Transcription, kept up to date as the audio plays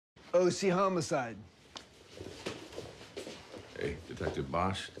OC homicide. Hey, Detective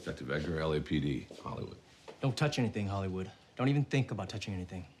BOSCH, Detective Edgar, LAPD, Hollywood. Don't touch anything, Hollywood. Don't even think about touching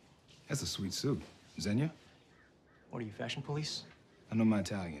anything. That's a sweet suit. Xenia? What are you, fashion police? I know my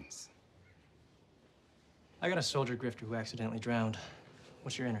Italians. I got a soldier grifter who accidentally drowned.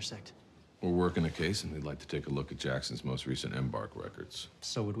 What's your intersect? We're working a case, and we'd like to take a look at Jackson's most recent embark records.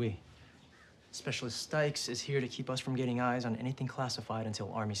 So would we. Specialist Stykes is here to keep us from getting eyes on anything classified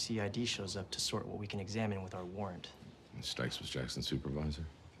until Army CID shows up to sort what we can examine with our warrant. And Stykes was Jackson's supervisor?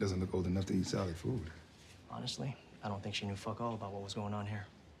 Doesn't look old enough to eat solid food. Honestly, I don't think she knew fuck all about what was going on here.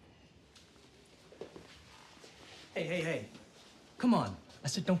 Hey. Come on. I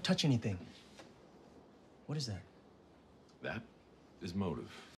said don't touch anything. What is that? That is motive.